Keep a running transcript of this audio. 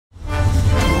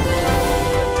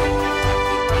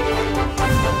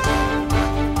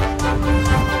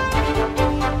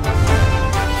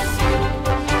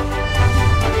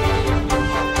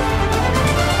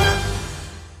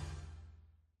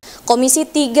Komisi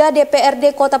 3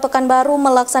 Dprd Kota Pekanbaru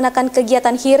melaksanakan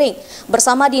kegiatan hearing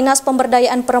bersama Dinas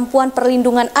Pemberdayaan Perempuan,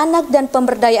 Perlindungan, Anak, dan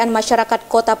Pemberdayaan Masyarakat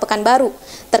Kota Pekanbaru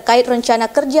terkait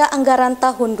rencana kerja anggaran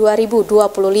tahun 2025.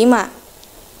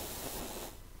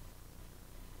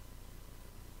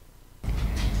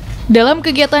 Dalam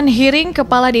kegiatan hearing,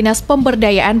 Kepala Dinas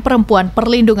Pemberdayaan Perempuan,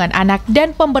 Perlindungan Anak,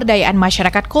 dan Pemberdayaan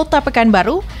Masyarakat Kota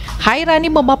Pekanbaru, Hairani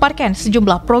memaparkan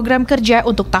sejumlah program kerja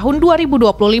untuk tahun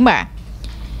 2025.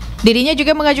 Dirinya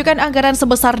juga mengajukan anggaran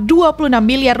sebesar 26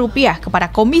 miliar rupiah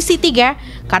kepada Komisi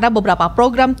 3 karena beberapa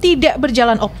program tidak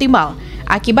berjalan optimal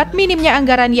akibat minimnya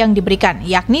anggaran yang diberikan,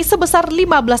 yakni sebesar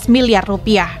 15 miliar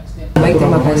rupiah. Baik,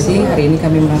 terima kasih. Hari ini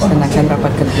kami melaksanakan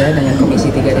rapat kerja dengan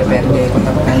Komisi 3 DPRD Kota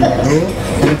Pekanbaru.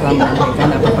 Kami telah menyampaikan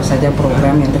apa saja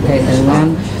program yang terkait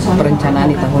dengan perencanaan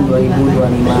di tahun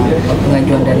 2025.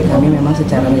 Pengajuan dari kami memang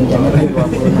secara rencana kan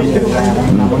 26 miliar,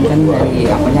 namun kan dari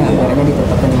anggarannya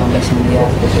ditetapkan 15 miliar.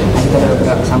 Kita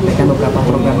sudah sampaikan beberapa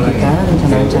program kita,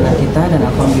 rencana-rencana kita, dan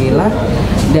alhamdulillah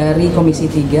dari Komisi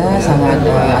 3 sangat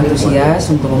antusias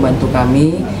untuk membantu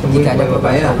kami jika ada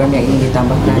program yang ingin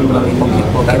ditambahkan melalui pokir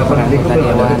peran anggota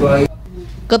dewan.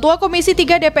 Ketua Komisi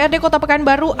 3 DPRD Kota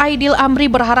Pekanbaru, Aidil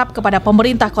Amri, berharap kepada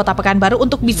pemerintah Kota Pekanbaru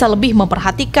untuk bisa lebih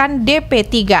memperhatikan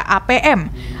DP3APM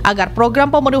agar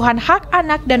program pemenuhan hak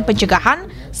anak dan pencegahan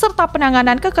serta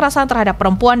penanganan kekerasan terhadap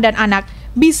perempuan dan anak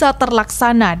bisa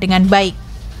terlaksana dengan baik.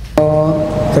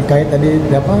 Terkait tadi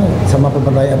sama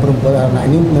pemberdayaan perempuan dan anak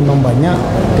ini memang banyak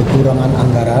kekurangan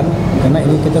anggaran karena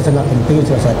ini kita sangat penting,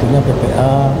 salah satunya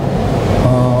PPA,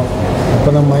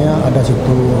 ada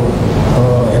situ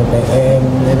LPM,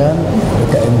 ya kan,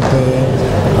 BKMT,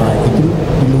 itu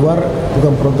di luar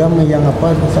program-program yang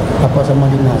sama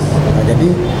Dinas. Nah, jadi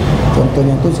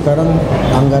contohnya itu sekarang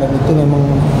anggaran itu memang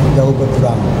jauh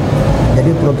berkurang.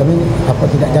 Jadi program ini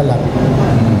tidak jalan.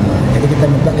 Jadi kita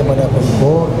minta kepada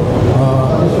Pemko,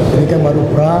 ini kan baru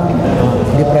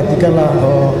diperhatikanlah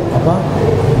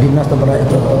Dinas Pemberdayaan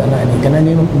Perempuan Anak ini, karena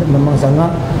ini memang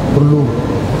sangat perlu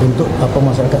untuk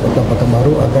masyarakat Kota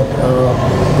Pekanbaru agar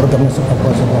programnya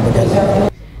semua berjalan.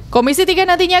 Komisi 3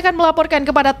 nantinya akan melaporkan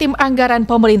kepada tim anggaran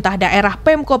pemerintah daerah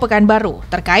Pemko Pekanbaru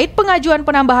terkait pengajuan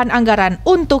penambahan anggaran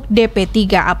untuk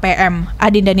DP3APM.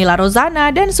 Adinda Nila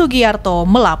Rozana dan Sugiyarto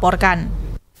melaporkan.